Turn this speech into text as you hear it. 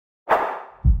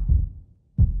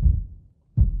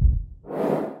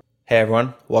Hey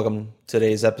everyone, welcome to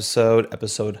today's episode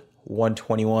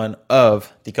 121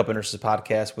 of the Cup of Nurses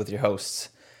podcast with your hosts.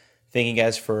 Thank you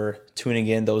guys for tuning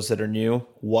in. Those that are new,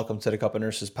 welcome to the Cup of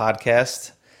Nurses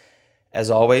podcast.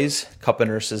 As always,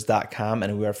 cupofnurses.com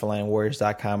and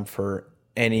weareforlandwarriors.com for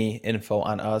any info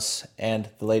on us and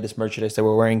the latest merchandise that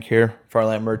we're wearing here.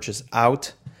 Farland merch is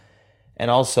out.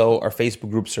 And also our Facebook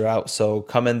groups are out. So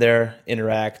come in there,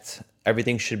 interact.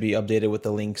 Everything should be updated with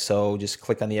the link. So just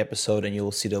click on the episode and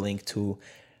you'll see the link to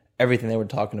everything that we're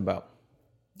talking about.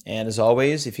 And as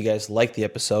always, if you guys like the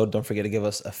episode, don't forget to give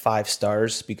us a 5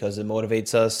 stars because it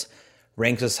motivates us,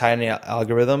 ranks us high in the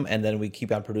algorithm, and then we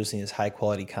keep on producing this high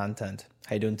quality content.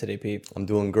 How you doing today, Pete? I'm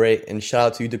doing great. And shout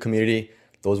out to you, the community.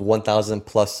 Those 1,000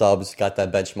 plus subs got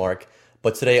that benchmark.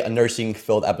 But today, a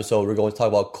nursing-filled episode. We're going to talk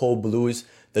about cold blues,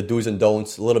 the do's and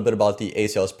don'ts, a little bit about the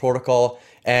ACLS protocol,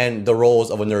 and the roles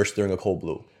of a nurse during a cold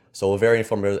blue. So a very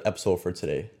informative episode for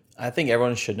today. I think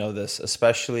everyone should know this,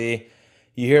 especially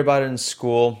you hear about it in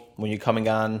school when you're coming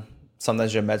on.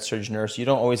 Sometimes you're a med-surg nurse. You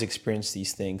don't always experience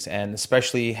these things. And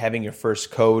especially having your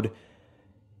first code,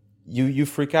 you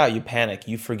freak out, you panic.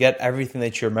 You forget everything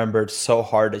that you remembered so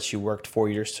hard that you worked 4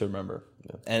 years to remember.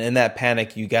 Yeah. And in that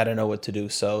panic, you got to know what to do.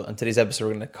 So in today's episode,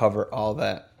 we're going to cover all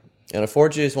that. And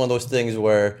unfortunately, it's one of those things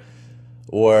where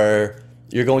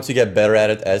you're going to get better at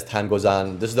it as time goes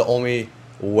on. This is the only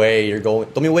way you're going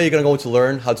to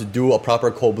learn how to do a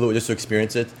proper cold blue, just to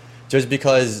experience it. Just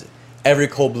because every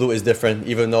cold blue is different,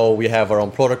 even though we have our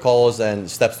own protocols and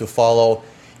steps to follow,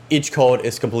 each code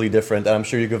is completely different. And I'm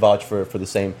sure you could vouch for the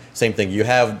same thing. You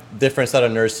have different set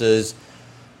of nurses.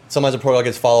 Sometimes the protocol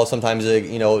gets followed, sometimes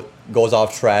it goes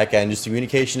off track, and just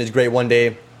communication is great one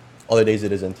day, other days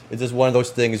it isn't. It's just one of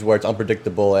those things where it's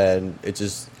unpredictable and it's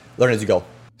just learn as you go.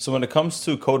 So when it comes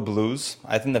to code blues,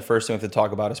 I think the first thing we have to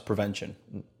talk about is prevention.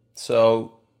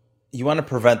 So you want to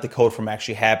prevent the code from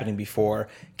actually happening before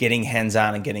getting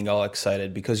hands-on and getting all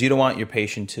excited, because you don't want your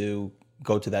patient to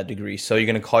go to that degree. So you're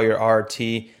going to call your RT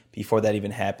before that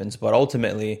even happens. But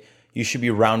ultimately, you should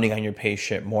be rounding on your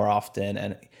patient more often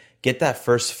and get that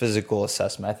first physical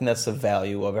assessment. I think that's the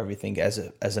value of everything as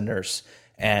a nurse.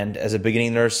 And as a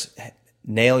beginning nurse,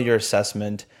 nail your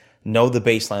assessment, know the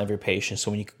baseline of your patient.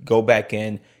 So when you go back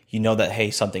in, you know that,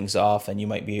 hey, something's off, and you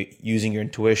might be using your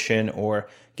intuition or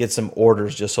get some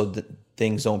orders just so that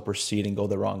things don't proceed and go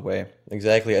the wrong way.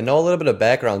 Exactly. And know a little bit of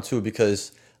background too,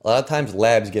 because a lot of times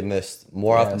labs get missed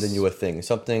more often than you would think.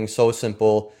 Something so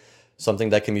simple, something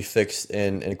that can be fixed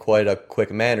in quite a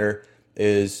quick manner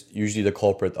is usually the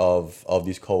culprit of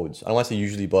these codes. I don't want to say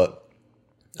usually, but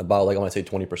about I want to say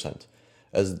 20%.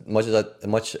 As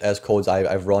much as codes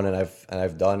I've run and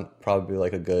I've done, probably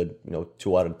like a good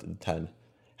 2 out of 10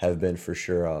 have been for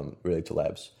sure related to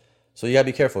labs. So you gotta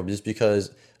be careful, just because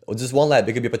just one lab,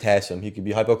 it could be potassium, he could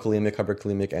be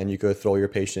hyperkalemic, and you could throw your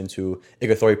patient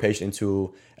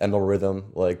into abnormal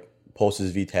rhythm like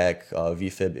pulses, VTAC,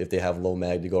 VFib if they have low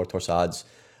mag, they go to torsades,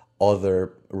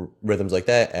 other rhythms like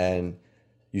that, and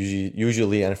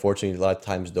usually and unfortunately a lot of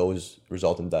times those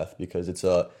result in death, because it's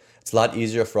a lot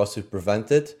easier for us to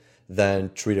prevent it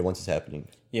than treat it once it's happening.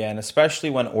 Yeah, and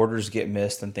especially when orders get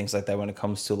missed and things like that when it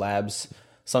comes to labs.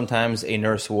 Sometimes a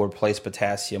nurse will replace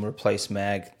potassium, replace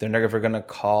mag. They're never going to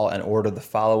call and order the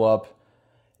follow-up.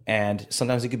 And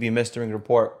sometimes it could be missed during the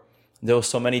report. There were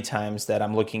so many times that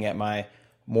I'm looking at my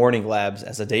morning labs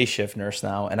as a day shift nurse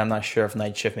now, and I'm not sure if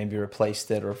night shift maybe replaced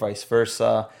it or vice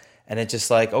versa. And it's just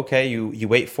like, okay, you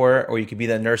wait for it, or you could be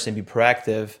that nurse and be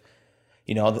proactive.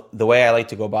 The way I like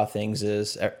to go about things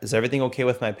is everything okay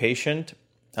with my patient?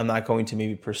 I'm not going to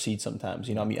maybe proceed sometimes.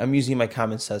 I'm using my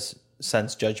common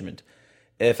sense judgment.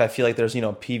 If I feel like there's,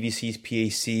 PVCs,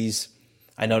 PACs,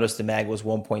 I noticed the mag was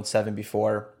 1.7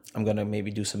 before, I'm going to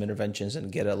maybe do some interventions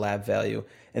and get a lab value.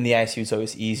 In the ICU, it's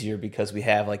always easier because we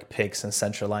have like PICs and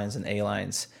central lines and A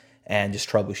lines and just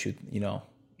troubleshoot,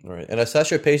 Right. And assess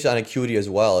your patient on acuity as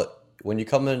well. When you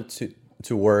come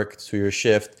into work, to your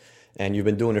shift, and you've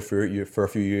been doing it for a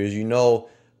few years, you know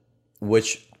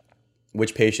which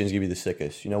patients give you the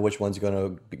sickest. You know which one's going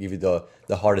to give you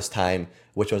the hardest time,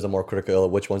 which one's the more critical,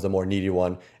 which one's the more needy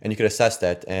one, and you can assess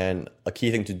that. And a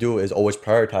key thing to do is always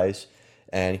prioritize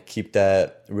and keep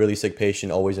that really sick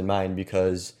patient always in mind,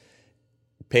 because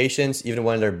patients, even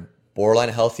when they're borderline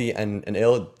healthy and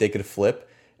ill, they could flip.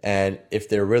 And if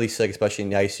they're really sick, especially in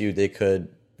the ICU, they could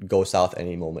go south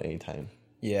any moment, anytime.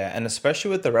 Yeah, and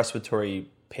especially with the respiratory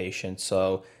patients,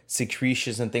 so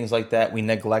secretions and things like that, we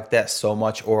neglect that so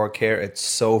much. Oral care, it's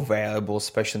so valuable,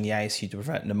 especially in the ICU, to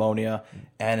prevent pneumonia,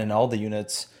 and in all the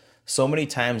units. So many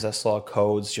times I saw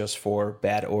codes just for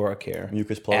bad oral care.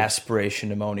 Mucus plugs. Aspiration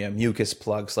pneumonia, mucus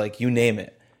plugs, like you name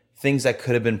it. things that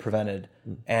could have been prevented.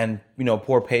 And,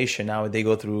 poor patient, now they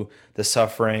go through the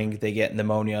suffering, they get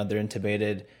pneumonia, they're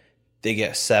intubated, they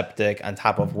get septic on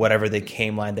top of whatever the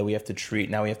came line that we have to treat.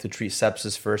 Now we have to treat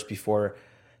sepsis first before,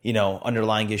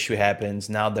 underlying issue happens.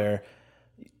 Now they're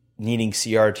needing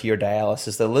CRT or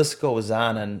dialysis. The list goes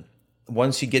on. And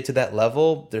once you get to that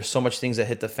level, there's so much things that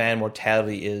hit the fan.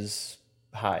 Mortality is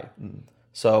high.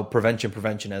 So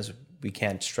prevention, as we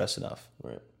can't stress enough.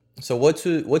 Right. So what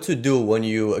to do when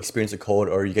you experience a cold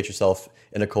or you get yourself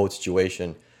in a cold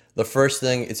situation? The first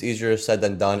thing, it's easier said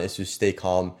than done, is to stay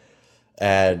calm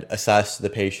and assess the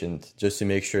patient just to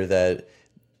make sure that,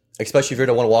 especially if you're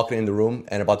the one walking in the room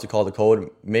and about to call the code,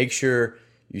 make sure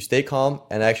you stay calm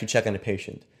and actually check on the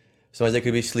patient. Sometimes they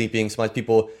could be sleeping. Sometimes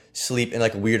people sleep in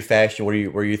like a weird fashion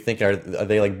where you think are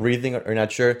they like breathing or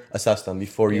not sure. Assess them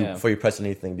before you press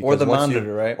anything. Because or the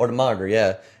monitor, right? Or the monitor,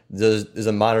 yeah. Does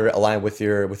a monitor align with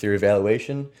your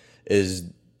evaluation? Is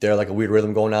there like a weird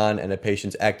rhythm going on and a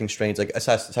patient's acting strange? Like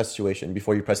assess the situation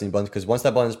before you press any buttons, because once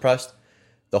that button is pressed,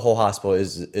 the whole hospital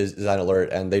is on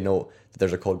alert and they know that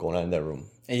there's a code going on in that room.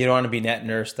 And you don't want to be that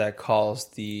nurse that calls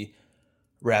the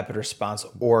rapid response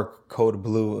or code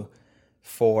blue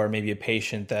for maybe a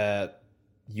patient that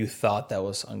you thought that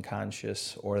was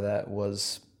unconscious or that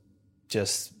was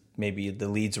just maybe the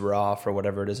leads were off or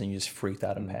whatever it is, and you just freaked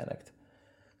out and panicked.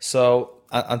 So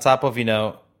on top of,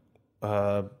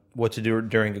 what to do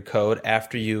during a code,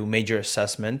 after you made your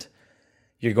assessment,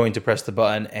 you're going to press the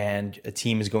button and a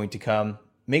team is going to come.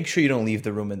 Make sure you don't leave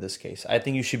the room in this case. I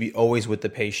think you should be always with the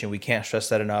patient. We can't stress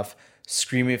that enough.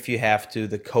 Scream if you have to.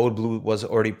 The code blue was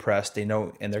already pressed. They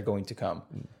know, and they're going to come.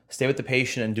 Stay with the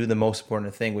patient and do the most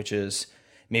important thing, which is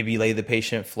maybe lay the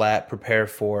patient flat, prepare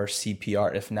for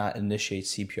CPR. If not, initiate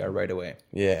CPR right away.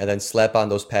 Yeah, and then slap on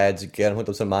those pads, get them hooked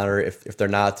up to the monitor if they're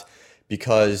not.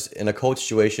 Because in a cold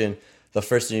situation, the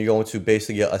first thing you're going to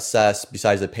basically assess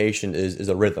besides the patient is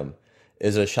a rhythm.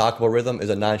 Is it a shockable rhythm? Is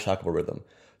it a non-shockable rhythm?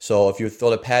 So if you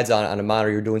throw the pads on a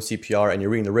monitor, you're doing CPR and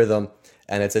you're reading the rhythm,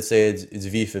 and let's say it's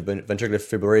VFib, ventricular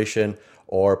fibrillation,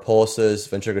 or pulses,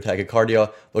 ventricular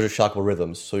tachycardia, those are shockable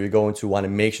rhythms. So you're going to want to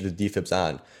make sure the defib's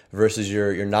on versus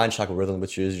your non-shockable rhythm,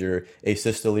 which is your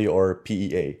asystole or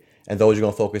PEA. And those you're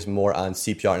going to focus more on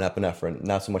CPR and epinephrine,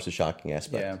 not so much the shocking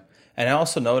aspect. Yeah. And I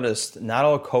also noticed not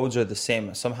all codes are the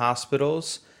same. Some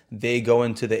hospitals, they go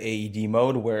into the AED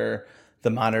mode where the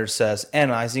monitor says,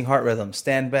 analyzing heart rhythm,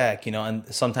 stand back, and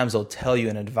sometimes they'll tell you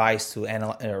an advice to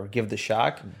analyze or give the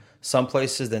shock. Some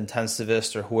places, the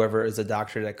intensivist or whoever is the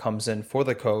doctor that comes in for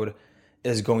the code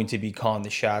is going to be calling the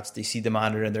shots. They see the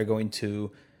monitor and they're going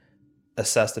to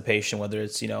assess the patient, whether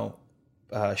it's,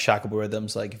 shockable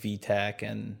rhythms like VTAC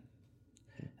and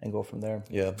go from there.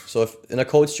 Yeah. So if in a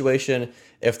cold situation,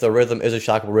 if the rhythm is a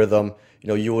shockable rhythm,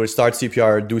 you would start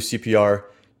CPR, do CPR,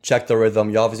 check the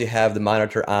rhythm. You obviously have the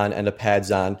monitor on and the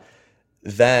pads on.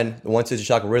 Then once it's a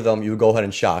shockable rhythm, you go ahead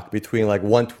and shock between like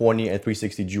 120 and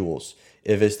 360 joules.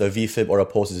 If it's the VFib or a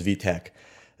pulses VTAC.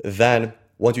 Then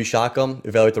once you shock them,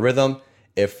 evaluate the rhythm.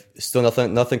 If still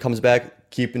nothing comes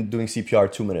back, keep doing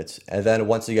CPR 2 minutes. And then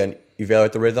once again,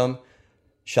 evaluate the rhythm,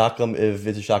 shock them if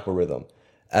it's a shockable rhythm.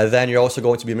 And then you're also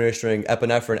going to be administering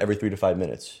epinephrine every 3 to 5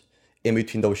 minutes in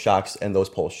between those shocks and those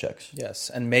pulse checks.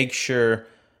 Yes, and make sure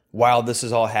while this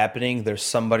is all happening, there's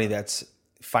somebody that's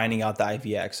finding out the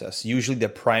IV access. Usually the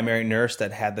primary nurse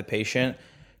that had the patient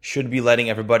should be letting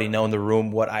everybody know in the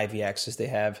room what IV access they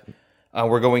have.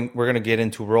 We're going to get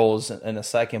into roles in a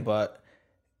second, but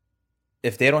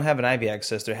if they don't have an IV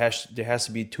access, there has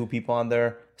to be 2 people on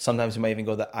there. Sometimes you might even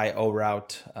go the IO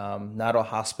route. Not all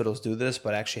hospitals do this,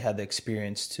 but actually had the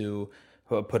experience to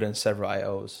put in several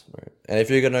IOs. Right. And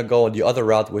if you're going to go the other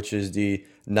route, which is the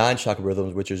non-shock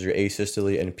rhythms, which is your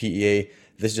asystole and PEA,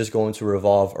 this is just going to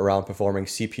revolve around performing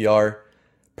CPR,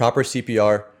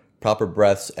 proper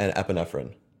breaths, and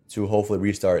epinephrine to hopefully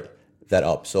restart that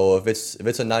up. So if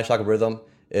it's a non-shock rhythm,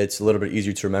 it's a little bit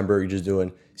easier to remember. You're just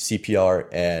doing CPR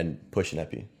and pushing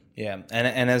epi. Yeah,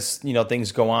 and as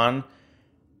things go on,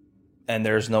 and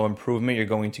there's no improvement, you're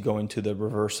going to go into the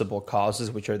reversible causes,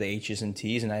 which are the H's and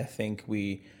T's. And I think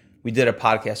we did a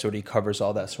podcast already covers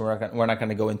all that, so we're not going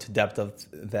to go into depth of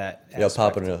that. Yeah,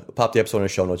 pop the episode in the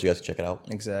show notes. You guys can check it out.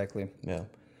 Exactly. Yeah.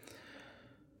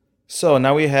 So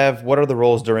now we have what are the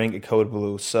roles during a code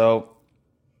blue. So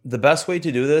the best way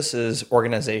to do this is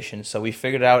organization. So we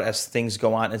figured out as things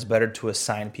go on, it's better to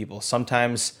assign people.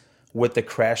 Sometimes with the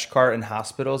crash cart in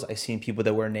hospitals, I've seen people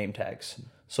that wear name tags.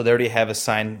 So they already have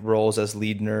assigned roles as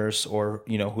lead nurse or,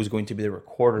 who's going to be the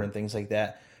recorder and things like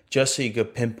that, just so you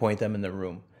could pinpoint them in the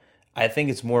room. I think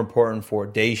it's more important for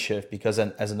day shift because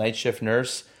as a night shift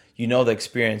nurse, the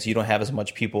experience, you don't have as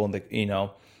much people in the,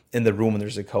 in the room when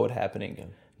there's a code happening. Yeah.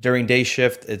 During day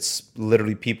shift, it's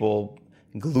literally people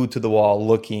glued to the wall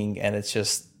looking, and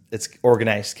it's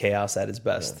organized chaos at its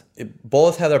best. Yeah.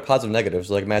 Both have their positive and negatives.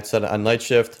 Like Matt said, on night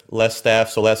shift, less staff,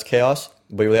 so less chaos,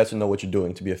 but you really have to know what you're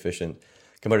doing to be efficient.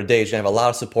 Compared to days, you're going to have a lot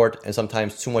of support and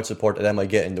sometimes too much support that might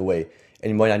get in the way,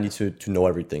 and you might not need to know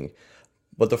everything.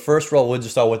 But the first role, we'll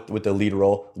just start with the lead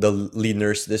role, the lead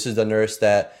nurse. This is the nurse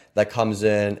that comes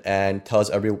in and tells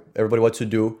everybody what to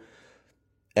do.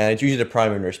 And it's usually the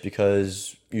primary nurse,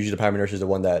 because usually the primary nurse is the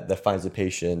one that finds the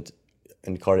patient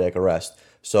in cardiac arrest.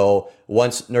 So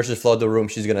once nurses flood the room,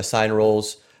 she's going to assign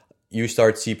roles. You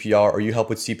start CPR, or you help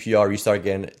with CPR. You start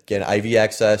getting IV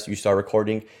access. You start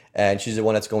recording. And she's the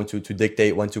one that's going to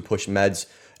dictate when to push meds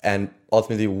and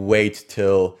ultimately wait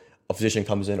till a physician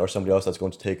comes in or somebody else that's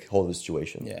going to take hold of the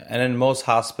situation. Yeah, and in most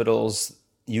hospitals,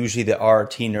 usually the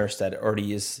RT nurse that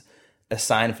already is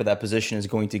assigned for that position is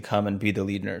going to come and be the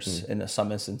lead nurse. In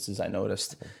some instances, I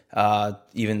noticed,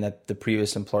 even at the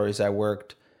previous employers I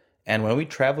worked. And when we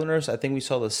travel nurse, I think we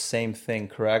saw the same thing,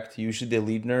 correct? Usually the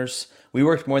lead nurse, we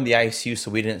worked more in the ICU,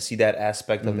 so we didn't see that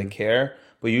aspect of the care.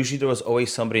 But usually there was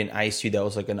always somebody in ICU that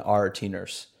was like an RT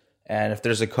nurse. And if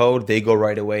there's a code, they go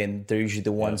right away, and they're usually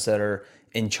the ones that are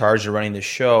in charge of running the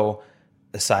show,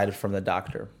 aside from the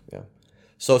doctor. Yeah.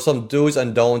 So some do's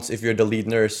and don'ts if you're the lead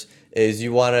nurse is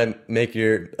you want to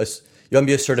you want to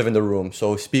be assertive in the room.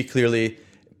 So speak clearly,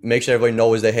 make sure everybody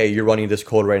knows that, hey, you're running this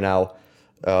code right now.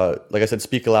 Like I said,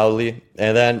 speak loudly.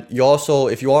 And then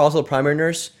if you are also a primary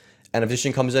nurse and a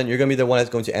physician comes in, you're going to be the one that's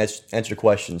going to answer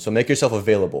questions. So make yourself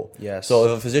available. Yes. So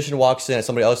if a physician walks in and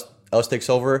somebody else takes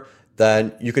over,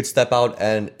 then you could step out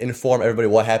and inform everybody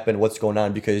what happened, what's going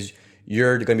on, because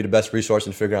you're going to be the best resource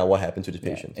in figuring out what happened to the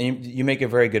patient. And you make a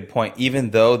very good point.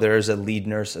 Even though there is a lead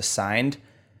nurse assigned,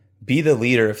 be the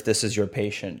leader if this is your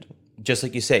patient. Just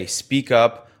like you say, speak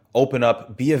up, open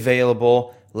up, be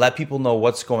available, let people know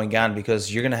what's going on,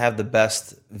 because you're going to have the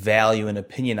best value and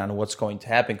opinion on what's going to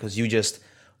happen, because you just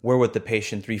were with the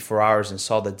patient 3-4 hours and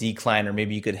saw the decline, or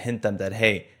maybe you could hint them that,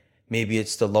 hey, maybe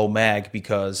it's the low mag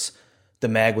because the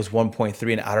mag was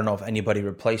 1.3 and I don't know if anybody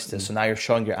replaced this. So now you're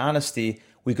showing your honesty.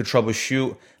 We could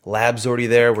troubleshoot. Labs already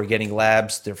there. We're getting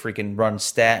labs. They're freaking run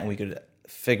stat, and we could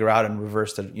figure out and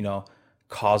reverse the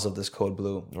cause of this code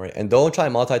blue. Right. And don't try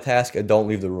multitask and don't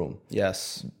leave the room.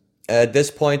 Yes. At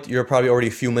this point, you're probably already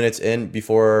a few minutes in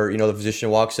before the physician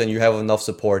walks in. You have enough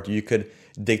support. You could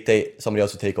dictate somebody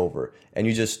else to take over, and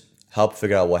you just help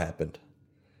figure out what happened.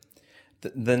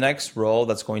 The next role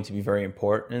that's going to be very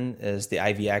important is the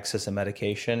IV access and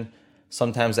medication.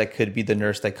 Sometimes that could be the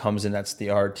nurse that comes in, that's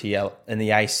the RT. In the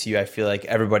ICU, I feel like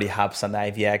everybody hops on the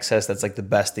IV access. That's like the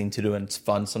best thing to do, and it's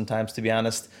fun sometimes, to be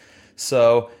honest.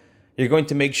 So you're going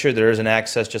to make sure there is an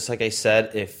access, just like I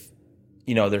said. If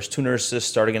there's 2 nurses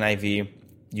starting an IV,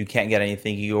 you can't get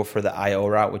anything. You go for the IO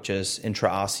route, which is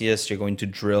intraosseous. You're going to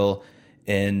drill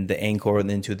in the ankle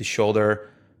and into the shoulder,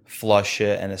 flush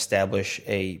it, and establish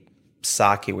a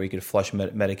socket where you could flush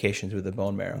medication through the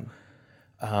bone marrow.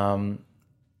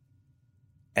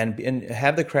 And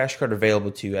have the crash cart available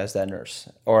to you as that nurse,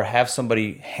 or have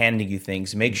somebody handing you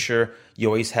things. Make sure you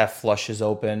always have flushes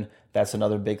open. That's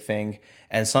another big thing.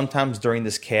 And sometimes during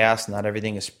this chaos, not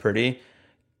everything is pretty.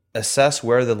 Assess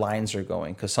where the lines are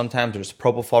going, because sometimes there's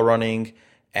propofol running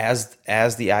as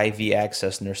the IV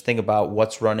access nurse. Think about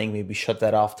what's running, maybe shut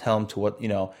that off, tell them to what,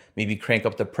 maybe crank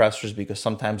up the pressors, because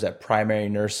sometimes that primary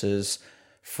nurse is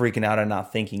freaking out and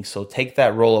not thinking. So take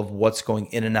that role of what's going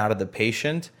in and out of the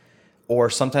patient, or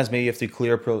sometimes maybe you have to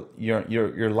clear up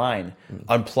your line,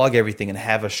 unplug everything, and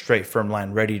have a straight, firm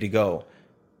line ready to go.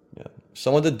 Yeah.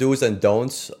 Some of the do's and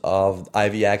don'ts of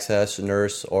IV access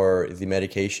nurse or the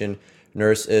medication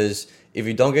nurse is, if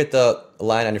you don't get the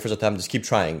line on your first attempt, just keep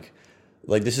trying.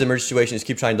 Like, this is an emergency situation, just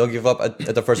keep trying. Don't give up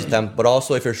at the first attempt. But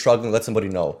also, if you're struggling, let somebody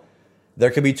know. There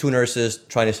could be 2 nurses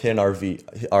trying to hit an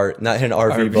RV, or not hit an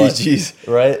RV, but RVGs.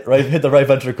 right, hit the right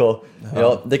ventricle.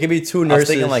 There could be 2 nurses. I was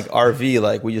thinking like RV,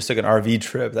 like we just took an RV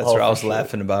trip. That's what I was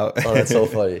laughing about. Oh, that's so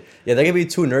funny. Yeah, there could be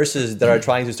 2 nurses that are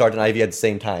trying to start an IV at the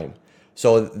same time.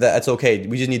 So that's okay.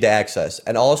 We just need the access.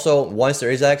 And also, once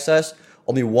there is access,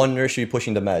 only 1 nurse should be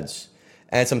pushing the meds.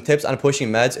 And some tips on pushing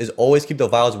meds is always keep the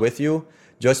vials with you,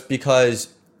 just because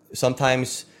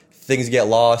sometimes things get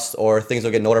lost or things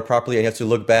don't get noted properly, and you have to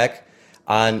look back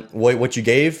on what you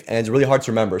gave, and it's really hard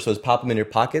to remember. So just pop them in your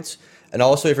pockets. And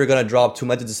also, if you're going to drop 2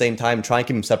 meds at the same time, try and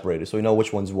keep them separated so you know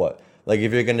which one's what. Like,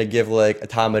 if you're going to give like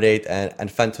etomidate and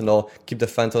fentanyl, keep the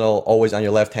fentanyl always on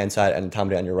your left-hand side and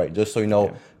etomidate on your right, just so you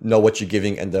know what you're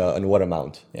giving and what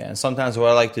amount. Yeah, and sometimes what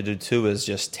I like to do too is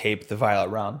just tape the vial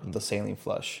around the saline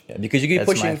flush. Yeah, because you keep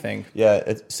pushing. That's my thing. Yeah,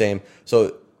 it's same.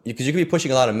 So because you could be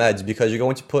pushing a lot of meds because you're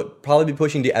going to probably be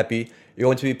pushing the epi. You're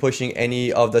going to be pushing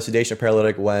any of the sedation or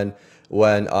paralytic when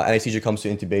anesthesia comes to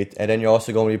intubate, and then you're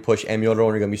also going to be push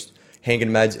amiodarone. You're going to be hanging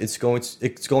meds. It's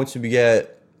going to be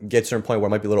get to a certain point where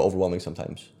it might be a little overwhelming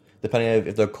sometimes, depending on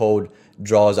if the code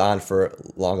draws on for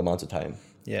long amounts of time.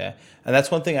 Yeah, and that's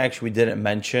one thing actually we didn't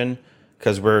mention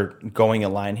because we're going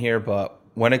in line here, but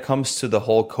when it comes to the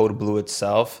whole code blue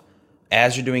itself,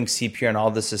 as you're doing CPR and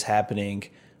all this is happening,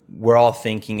 we're all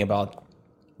thinking about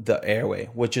the airway,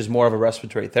 which is more of a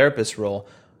respiratory therapist role.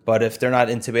 But if they're not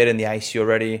intubated in the ICU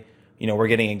already, we're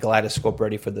getting a GLIDOSCOPE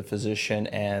ready for the physician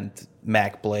and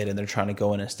MAC blade, and they're trying to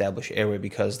go and establish airway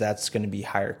because that's going to be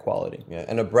higher quality. Yeah,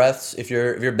 and the breaths, if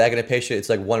you're bagging a patient, it's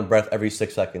like one breath every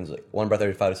 6 seconds, like one breath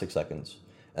every 5 to 6 seconds.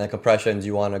 And the compressions,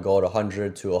 you want to go to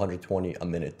 100 to 120 a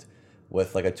minute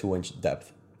with like a 2-inch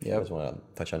depth. Yeah, I just want to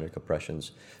touch on your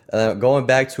compressions. Going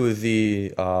back to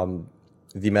the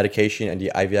medication and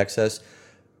the IV access,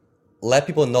 let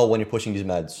people know when you're pushing these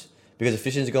meds because the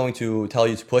physician is going to tell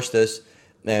you to push this.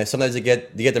 And sometimes they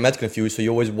get the meds confused, so you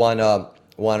always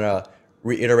wanna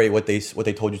reiterate what they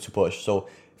told you to push. So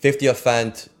 50 of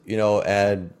Fent,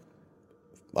 and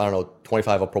I don't know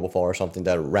 25 of propofol or something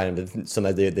that random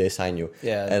sometimes they assign you.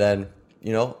 Yeah. And then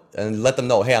and let them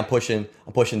know, hey, I'm pushing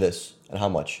this and how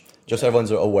much, just so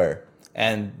everyone's aware.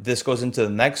 And this goes into the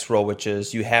next role, which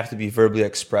is you have to be verbally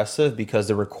expressive because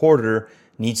the recorder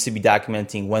needs to be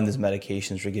documenting when these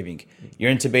medications you're giving.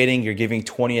 You're intubating, you're giving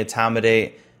 20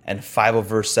 etomidate and 5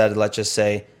 Versed, let's just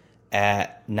say,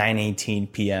 at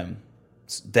 9:18 p.m.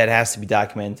 That has to be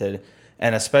documented.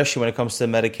 And especially when it comes to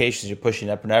the medications, you're pushing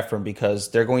epinephrine because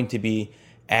they're going to be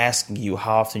asking you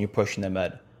how often you're pushing the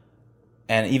med.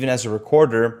 And even as a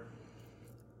recorder,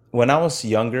 when I was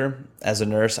younger as a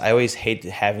nurse, I always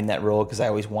hated having that role because I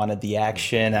always wanted the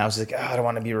action. I was like, I don't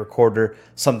want to be a recorder.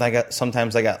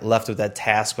 Sometimes I got left with that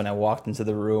task when I walked into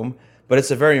the room. But it's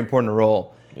a very important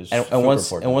role. And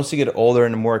once you get older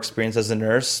and more experienced as a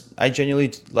nurse, I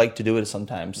genuinely like to do it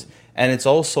sometimes. And it's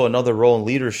also another role in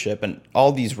leadership. And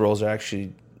all these roles are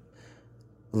actually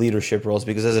leadership roles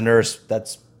because as a nurse,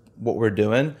 that's what we're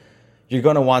doing. You're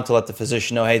going to want to let the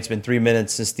physician know, hey, it's been 3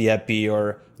 minutes since the epi,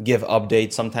 or give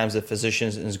updates. Sometimes the physician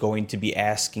is going to be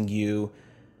asking you,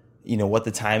 what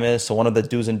the time is. So one of the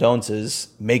do's and don'ts is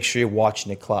make sure you're watching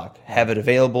the clock. Have it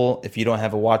available. If you don't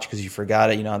have a watch because you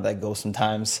forgot it, how that goes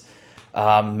sometimes.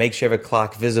 Make sure you have a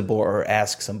clock visible or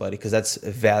ask somebody because that's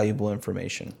valuable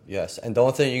information. Yes, and the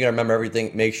only thing you're going to remember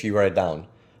everything, make sure you write it down.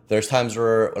 There's times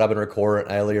where when I've been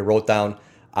recording, I literally wrote down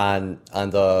on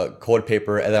the code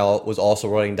paper, and then I was also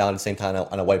writing down at the same time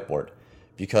on a whiteboard.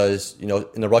 Because, in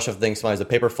the rush of things, sometimes the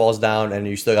paper falls down and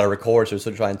you still got to record, so you're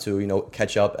still trying to,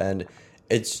 catch up, and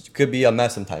it could be a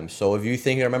mess sometimes. So if you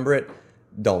think you remember it,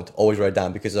 don't. Always write it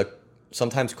down because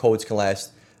sometimes codes can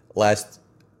last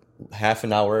half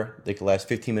an hour, they can last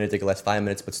 15 minutes, they can last 5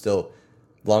 minutes, but still,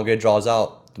 the longer it draws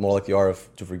out, the more likely you are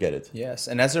to forget it. Yes,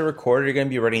 and as a recorder, you're going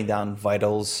to be writing down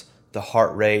vitals, the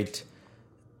heart rate,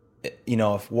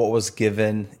 if what was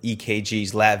given,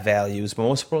 EKGs, lab values, but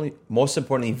most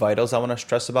importantly, vitals I want to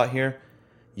stress about here.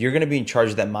 You're going to be in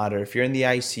charge of that monitor. If you're in the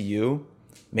ICU,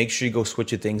 make sure you go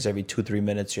switch your things every 2-3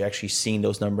 minutes. You're actually seeing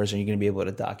those numbers and you're going to be able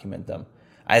to document them.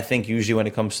 I think usually when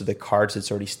it comes to the cards, it's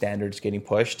already standard, it's getting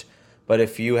pushed. But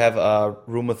if you have a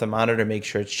room with a monitor, make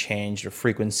sure it's changed or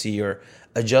frequency or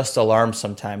adjust alarms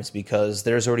sometimes because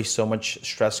there's already so much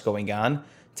stress going on.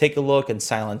 Take a look and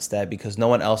silence that because no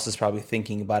one else is probably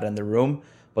thinking about it in the room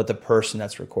but the person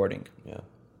that's recording. Yeah,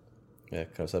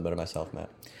 could have said better myself, Matt.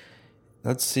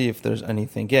 Let's see if there's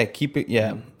anything. Yeah, keep it.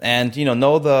 Yeah, and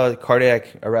know the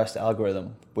cardiac arrest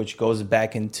algorithm, which goes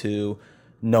back into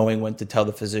knowing when to tell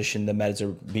the physician the meds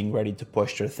are being ready to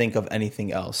push or think of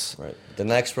anything else. Right. The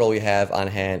next role we have on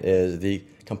hand is the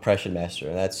compression master,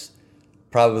 and that's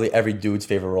probably every dude's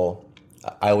favorite role.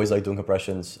 I always like doing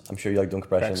compressions. I'm sure you like doing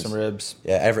compressions. Crack some ribs.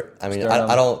 Yeah,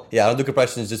 I don't do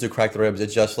compressions just to crack the ribs.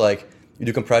 It's just like you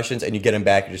do compressions and you get them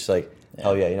back. You're just like,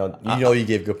 hell yeah, you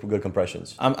give good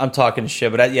compressions. I'm talking shit,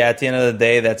 but at the end of the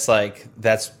day, that's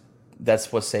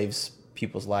what saves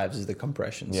people's lives is the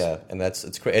compressions. Yeah, and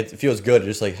it's great. It feels good.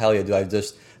 Just like hell yeah, dude. I've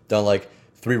just done like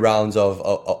 3 rounds of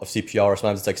CPR, or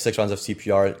sometimes it's like 6 rounds of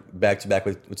CPR back to back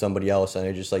with somebody else, and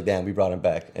you're just like, damn, we brought him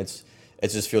back. It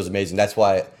just feels amazing. That's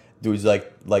why dudes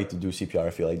like to do CPR,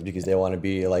 I feel like, because they want to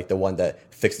be like the one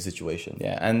that fixes the situation.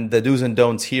 Yeah, and the do's and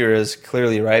don'ts here is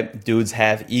clearly, right, dudes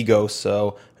have ego,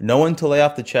 so know when to lay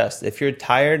off the chest. If you're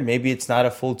tired, maybe it's not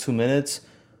a full 2 minutes,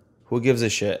 who gives a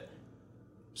shit?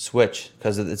 Switch,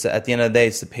 because it's at the end of the day,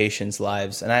 it's the patient's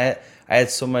lives. And I had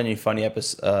so many funny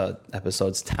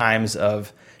times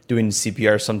of doing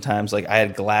CPR sometimes. Like I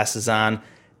had glasses on,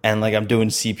 and like I'm doing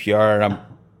CPR and I'm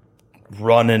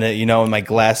running it, and my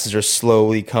glasses are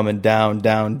slowly coming down,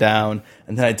 down, down,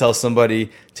 and then I tell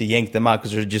somebody to yank them out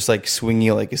because they're just like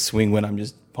swinging like a swing when I'm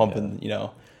just pumping,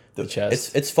 the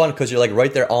chest. It's fun because you're like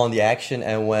right there on the action,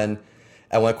 and when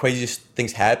crazy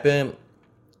things happen,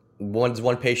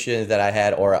 one patient that I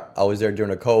had, or I was there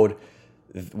during a code,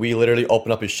 we literally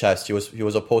opened up his chest. He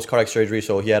was a post cardiac surgery,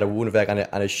 so he had a wound vac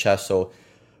on his chest, so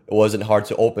it wasn't hard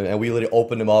to open, and we literally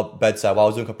opened him up bedside while I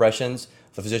was doing compressions.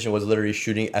 The physician was literally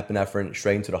shooting epinephrine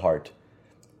straight into the heart,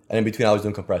 and in between I was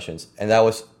doing compressions, and that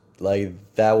was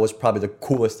probably the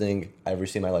coolest thing I've ever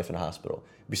seen in my life in a hospital.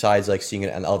 Besides like seeing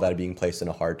an LVAD being placed in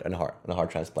a heart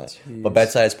transplant, Jeez. But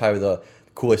bedside is probably the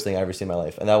coolest thing I've ever seen in my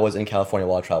life, and that was in California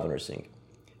while travel nursing,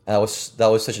 and that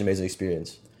was such an amazing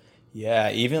experience.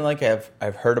 Yeah, even like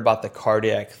I've heard about the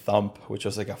cardiac thump, which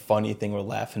was like a funny thing we're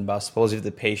laughing about. Suppose if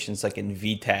the patient's like in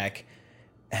VTAC,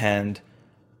 and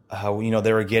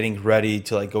they were getting ready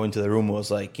to like go into the room, it was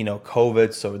like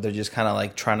COVID, so they're just kind of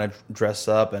like trying to dress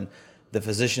up, and the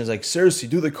physician is like, seriously,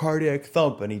 do the cardiac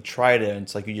thump, and he tried it, and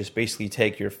it's like you just basically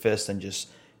take your fist and just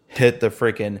hit the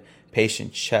freaking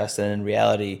patient's chest, and in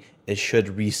reality, it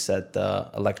should reset the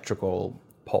electrical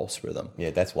pulse rhythm.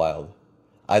 Yeah, that's wild.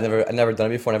 I never done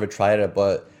it before, never tried it,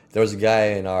 but there was a guy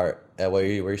in where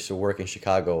we used to work in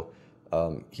Chicago.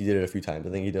 He did it a few times. I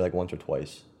think he did like once or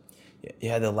twice.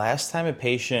 Yeah, the last time a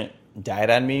patient died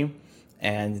on me,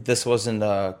 and this wasn't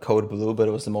Code Blue, but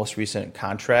it was the most recent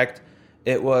contract.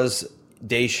 It was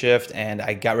day shift, and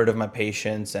I got rid of my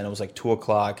patients, and it was like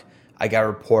 2:00. I got a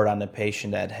report on the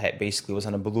patient that basically was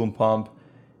on a balloon pump,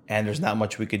 and there's not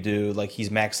much we could do. Like, he's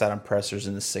maxed out on pressors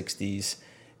in the 60s,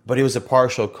 but he was a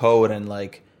partial code, and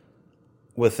like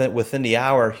within the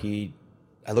hour,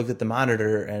 I looked at the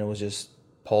monitor, and it was just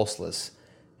pulseless,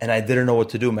 and I didn't know what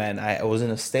to do, man. I was in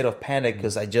a state of panic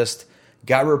because I just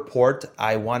got a report.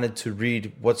 I wanted to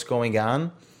read what's going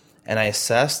on, and I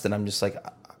assessed, and I'm just like,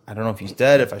 I don't know if he's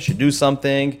dead, if I should do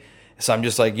something. So I'm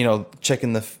just like,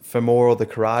 checking the femoral, the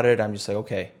carotid. I'm just like,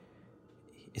 okay,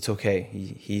 it's okay.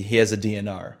 He has a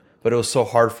DNR. But it was so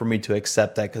hard for me to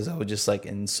accept that because I was just like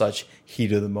in such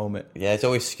heat of the moment. Yeah, it's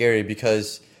always scary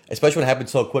because, especially when it happens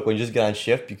so quick when you just get on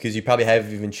shift, because you probably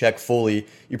haven't even checked fully.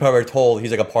 You probably are told he's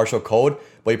like a partial code,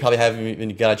 but you probably haven't even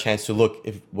got a chance to look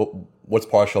what's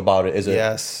partial about it. Is it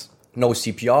no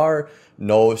CPR,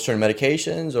 no certain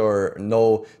medications, or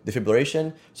no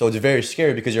defibrillation? So it's very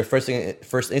scary because your first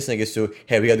instinct is to,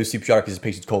 hey, we gotta do CPR because the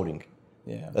patient's coding.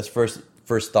 Yeah, that's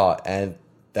first thought, and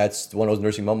that's one of those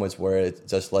nursing moments where it's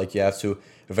just like you have to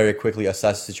very quickly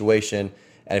assess the situation,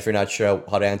 and if you're not sure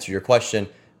how to answer your question,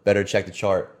 better check the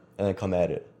chart and then come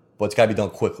at it. But it's got to be done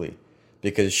quickly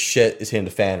because shit is hitting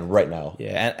the fan right now.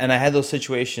 Yeah, and I had those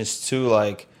situations too,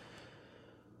 like,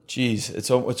 geez,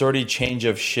 it's already change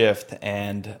of shift,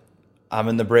 and I'm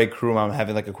in the break room, I'm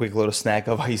having like a quick little snack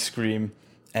of ice cream,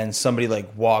 and somebody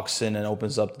like walks in and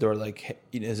opens up the door like, hey,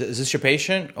 is this your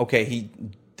patient? Okay,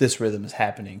 this rhythm is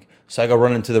happening. So I go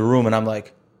run into the room, and I'm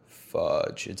like,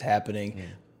 fudge, it's happening. Mm.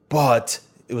 But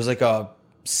it was like a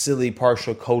silly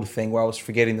partial code thing where I was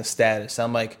forgetting the status.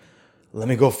 I'm like, let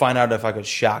me go find out if I could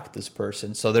shock this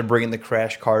person. So they're bringing the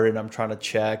crash card in. I'm trying to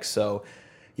check. So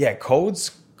yeah,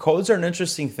 codes are an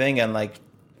interesting thing. And like,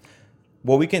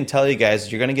 what we can tell you guys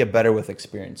is you're going to get better with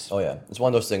experience. Oh yeah. It's one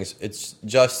of those things. It's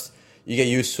just, you get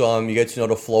used to them, you get to know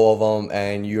the flow of them,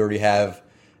 and you already have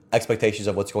expectations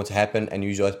of what's going to happen, and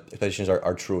usually expectations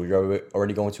are true. You're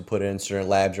already going to put in certain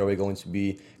labs. You're already going to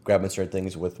be grabbing certain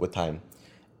things with time.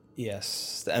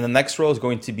 Yes, and the next role is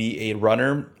going to be a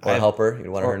runner. Or a helper. You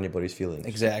don't want to hurt anybody's feelings.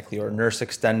 Exactly, or a nurse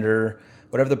extender,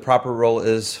 whatever the proper role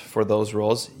is for those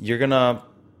roles. You're going to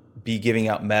be giving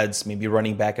out meds, maybe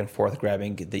running back and forth,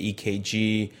 grabbing the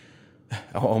EKG.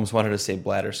 I almost wanted to say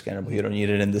bladder scanner, but you don't need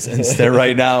it in this instant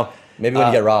right now. Maybe when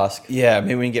you get ROSC. Yeah,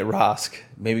 maybe when you get ROSC.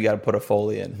 Maybe you got to put a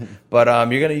Foley in. But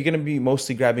you're gonna be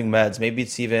mostly grabbing meds. Maybe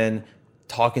it's even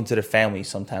talking to the family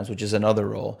sometimes, which is another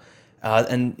role.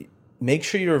 And make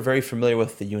sure you're very familiar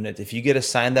with the unit. If you get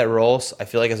assigned that role, I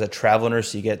feel like as a travel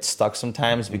nurse, you get stuck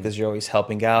sometimes because you're always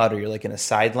helping out or you're like in a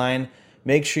sideline.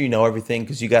 Make sure you know everything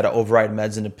because you got to override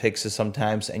meds into PICS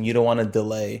sometimes, and you don't want to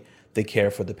delay the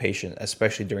care for the patient,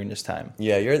 especially during this time.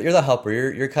 Yeah, you're the helper.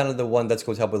 You're kind of the one that's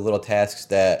going to help with little tasks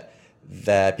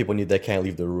that people need that can't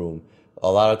leave the room.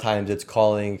 A lot of times it's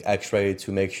calling x-ray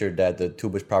to make sure that the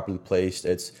tube is properly placed.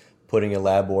 It's putting in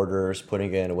lab orders,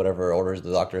 putting in whatever orders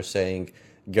the doctor is saying,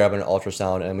 grabbing an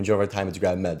ultrasound, and the majority of the time it's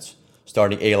grabbing meds,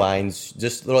 starting A lines,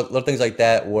 just little things like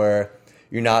that where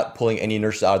you're not pulling any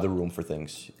nurses out of the room for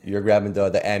things. You're grabbing the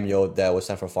amio that was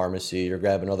sent from pharmacy. You're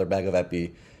grabbing another bag of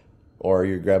epi, or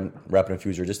you grab rapid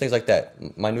infuser, just things like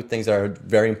that. Minute things that are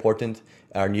very important,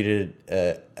 are needed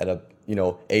at a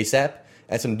ASAP.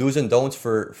 And some do's and don'ts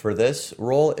for this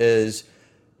role is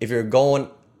if you're going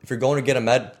to get a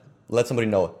med, let somebody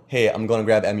know, hey, I'm going to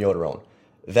grab amiodarone.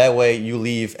 That way you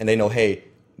leave and they know, hey,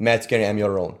 Matt's getting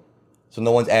amiodarone. So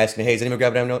no one's asking, hey, is anyone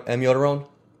grabbing amiodarone?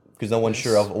 Because no one's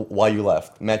sure of why you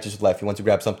left. Matt just left. He wants to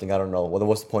grab something. I don't know. Well,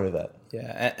 what's the point of that?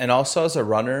 Yeah, and also as a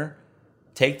runner,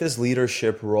 take this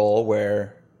leadership role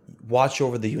where watch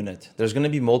over the unit. There's going to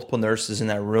be multiple nurses in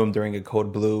that room during a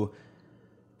code blue,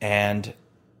 and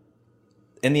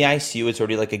in the ICU, it's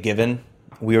already like a given.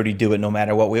 We already do it no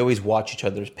matter what. We always watch each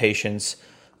other's patients.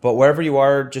 But wherever you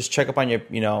are, just check up on your,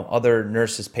 other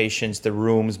nurses' patients, the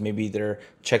rooms, maybe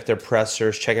check their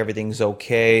pressors, check everything's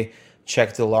okay,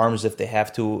 check the alarms if they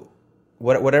have to.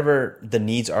 Whatever the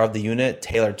needs are of the unit,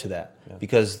 tailor to that. Yeah.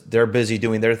 Because they're busy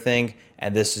doing their thing,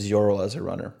 and this is your role as a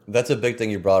runner. That's a big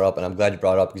thing you brought up, and I'm glad you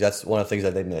brought it up because that's one of the things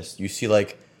that they missed. You see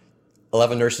like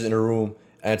 11 nurses in a room,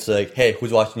 and it's like, hey,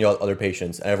 who's watching your other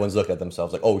patients? And everyone's looking at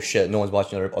themselves like, oh shit, no one's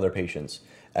watching other patients.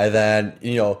 And then,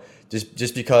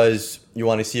 just because you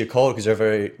want to see a code because they're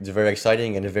very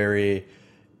exciting and they're very,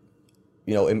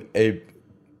 it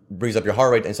brings up your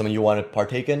heart rate and something you want to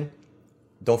partake in,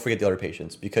 don't forget the other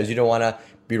patients because you don't want to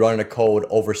be running a code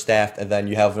overstaffed and then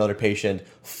you have another patient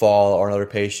fall or another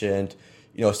patient,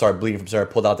 start bleeding from somewhere,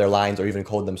 pulled out their lines or even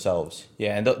code themselves.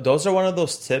 Yeah, and those are one of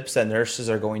those tips that nurses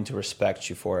are going to respect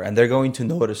you for, and they're going to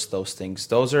notice those things.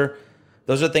 Those are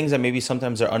things that maybe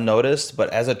sometimes are unnoticed, but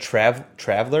as a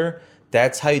traveler,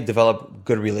 that's how you develop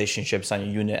good relationships on your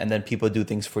unit, and then people do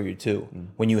things for you too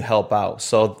when you help out.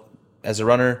 So as a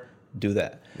runner, do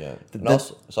that. Yeah. And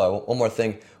also, sorry, one more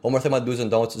thing about do's and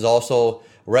don'ts is also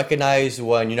recognize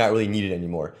when you're not really needed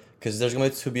anymore. Because there's going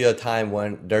to be a time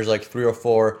when there's like 3 or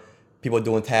 4 people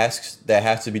doing tasks that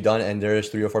have to be done, and there's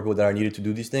 3 or 4 people that are needed to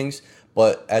do these things.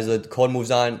 But as the code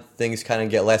moves on, things kind of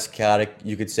get less chaotic,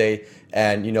 you could say,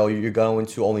 and you're going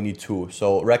to only need 2.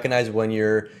 So recognize when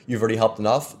you've already helped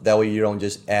enough. That way you don't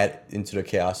just add into the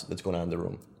chaos that's going on in the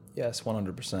room. Yes,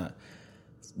 100%.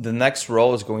 The next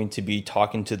role is going to be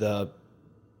talking to the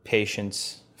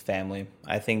patient's family.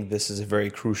 I think this is a very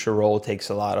crucial role. It takes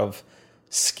a lot of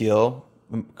skill,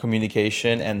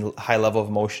 communication, and high level of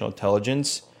emotional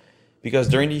intelligence. Because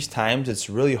during these times, it's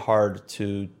really hard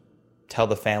to tell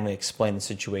the family, explain the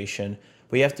situation.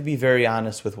 But you have to be very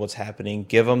honest with what's happening.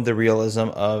 Give them the realism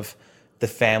of the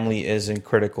family is in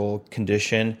critical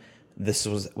condition. This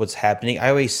is what's happening. I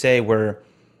always say we're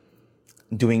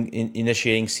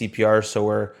initiating CPR, so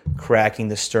we're cracking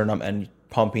the sternum and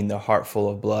pumping the heart full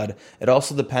of blood. It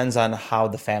also depends on how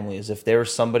the family is. If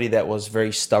there's somebody that was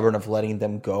very stubborn of letting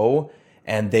them go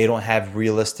and they don't have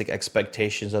realistic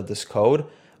expectations of this code,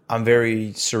 I'm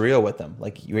very surreal with them.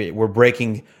 Like, we're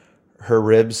breaking her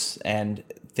ribs and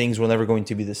things were never going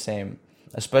to be the same,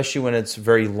 especially when it's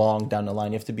very long down the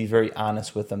line. You have to be very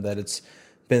honest with them that it's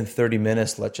been 30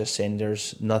 minutes, let's just say, and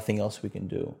there's nothing else we can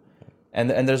do.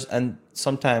 And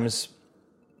sometimes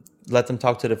let them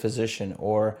talk to the physician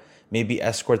or maybe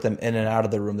escort them in and out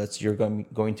of the room. You're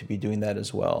going to be doing that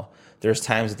as well. There's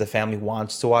times that the family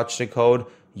wants to watch the code.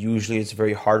 Usually it's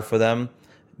very hard for them.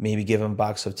 Maybe give them a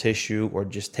box of tissue or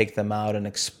just take them out and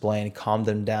explain, calm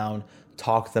them down,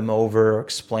 talk them over,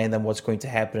 explain them what's going to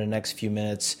happen in the next few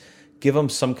minutes. Give them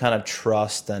some kind of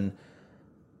trust and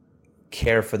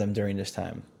care for them during this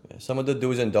time. Some of the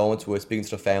do's and don'ts with speaking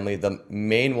to the family, the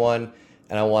main one,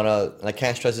 and I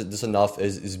can't stress this enough,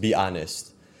 is be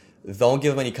honest. Don't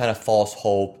give them any kind of false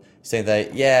hope, saying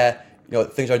that,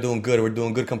 things are doing good, we're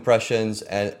doing good compressions,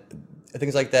 and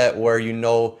things like that, where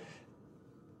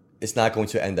it's not going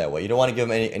to end that way. You don't want to give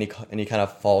them any kind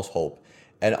of false hope.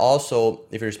 And also,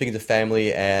 if you're speaking to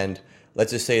family and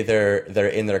let's just say they're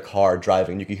in their car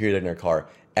driving, you can hear it in their car,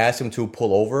 ask them to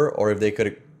pull over, or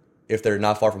if they're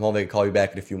not far from home, they can call you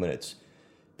back in a few minutes.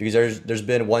 Because there's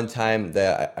been one time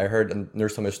that I heard a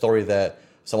nurse tell me a story that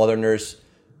some other nurse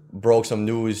broke some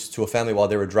news to a family while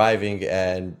they were driving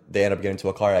and they ended up getting into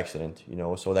a car accident,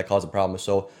 so that caused a problem.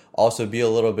 So also be a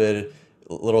little bit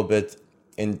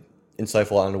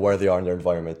insightful on where they are in their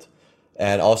environment.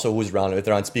 And also who's around them. If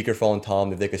they're on speakerphone, tell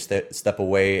them if they could step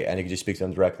away and you can just speak to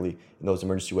them directly in those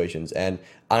emergency situations. And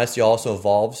honesty also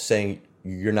involves saying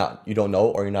you don't know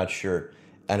or you're not sure.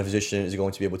 And a physician is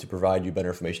going to be able to provide you better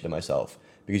information than myself.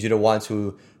 Because you don't want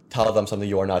to tell them something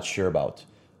you are not sure about.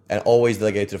 And always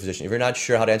delegate to the physician. If you're not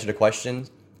sure how to answer the question,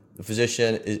 the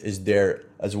physician is there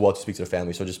as well to speak to the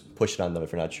family. So just push it on them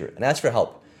if you're not sure. And ask for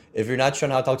help. If you're not sure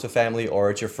on how to talk to a family or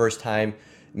it's your first time,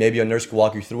 maybe a nurse could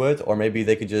walk you through it, or maybe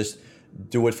they could just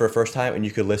do it for the first time and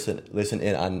you could listen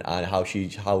in on how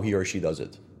he or she does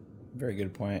it. Very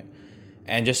good point.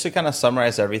 And just to kind of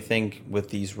summarize everything with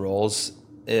these roles,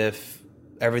 if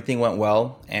everything went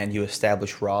well and you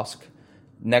establish ROSC,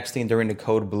 next thing during the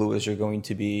code blue is you're going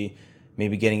to be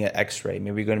maybe getting an x-ray.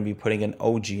 Maybe you're going to be putting an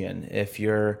OG in. If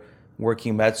you're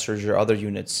working med surg or other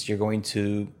units, you're going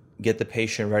to get the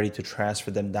patient ready to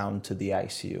transfer them down to the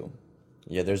ICU.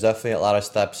 Yeah, there's definitely a lot of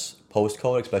steps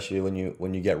post-code, especially when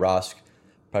you get ROSC.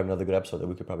 Probably another good episode that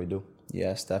we could probably do.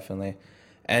 Yes, definitely.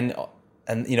 And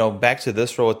back to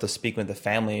this role with the speaking with the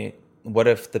family, what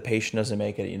if the patient doesn't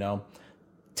make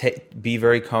it, be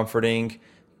very comforting,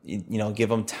 give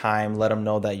them time, let them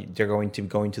know that they're going to be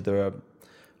going to the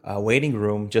waiting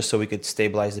room just so we could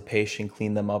stabilize the patient,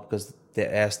 clean them up, because they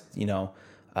asked, the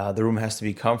room has to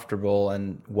be comfortable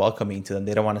and welcoming to them.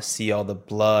 They don't want to see all the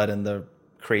blood and the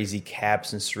crazy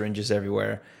caps and syringes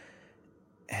everywhere.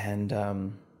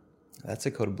 And that's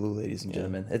a code blue, ladies and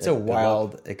gentlemen. It's a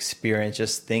wild experience.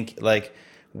 Just think, like,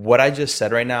 what I just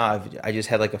said right now, I just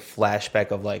had like a flashback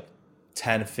of like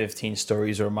 10, 15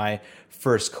 stories, or my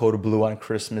first code blue on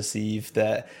Christmas Eve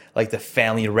that like the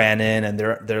family ran in and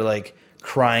they're like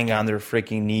crying on their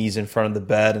freaking knees in front of the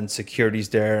bed and security's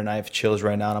there, and I have chills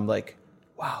right now, and I'm like,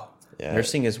 wow,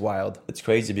 nursing is wild. It's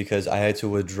crazy because I had to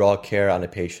withdraw care on a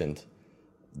patient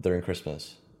during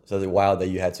Christmas. So it's wild that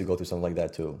you had to go through something like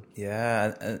that too.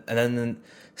 Yeah, and then the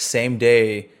same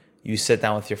day you sit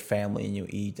down with your family and you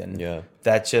eat, and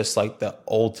that's just like the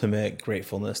ultimate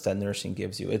gratefulness that nursing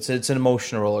gives you. It's an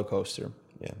emotional roller coaster.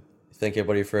 Yeah. Thank you,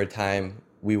 everybody, for your time.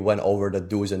 We went over the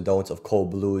do's and don'ts of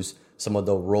code blues, some of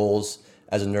the roles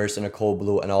as a nurse in a code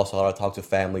blue, and also how to talk to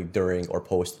family during or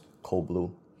post code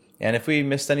blue. And if we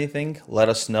missed anything, let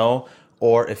us know.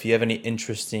 Or if you have any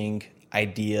interesting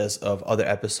ideas of other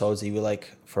episodes that you would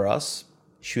like for us,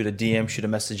 shoot a DM, shoot a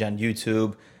message on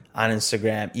YouTube, on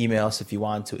Instagram, email us if you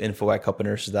want to,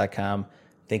 info@couplenurses.com.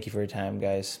 Thank you for your time,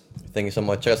 guys. Thank you so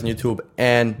much. Check us on YouTube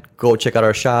and go check out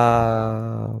our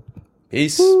shop.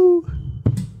 Peace. Woo.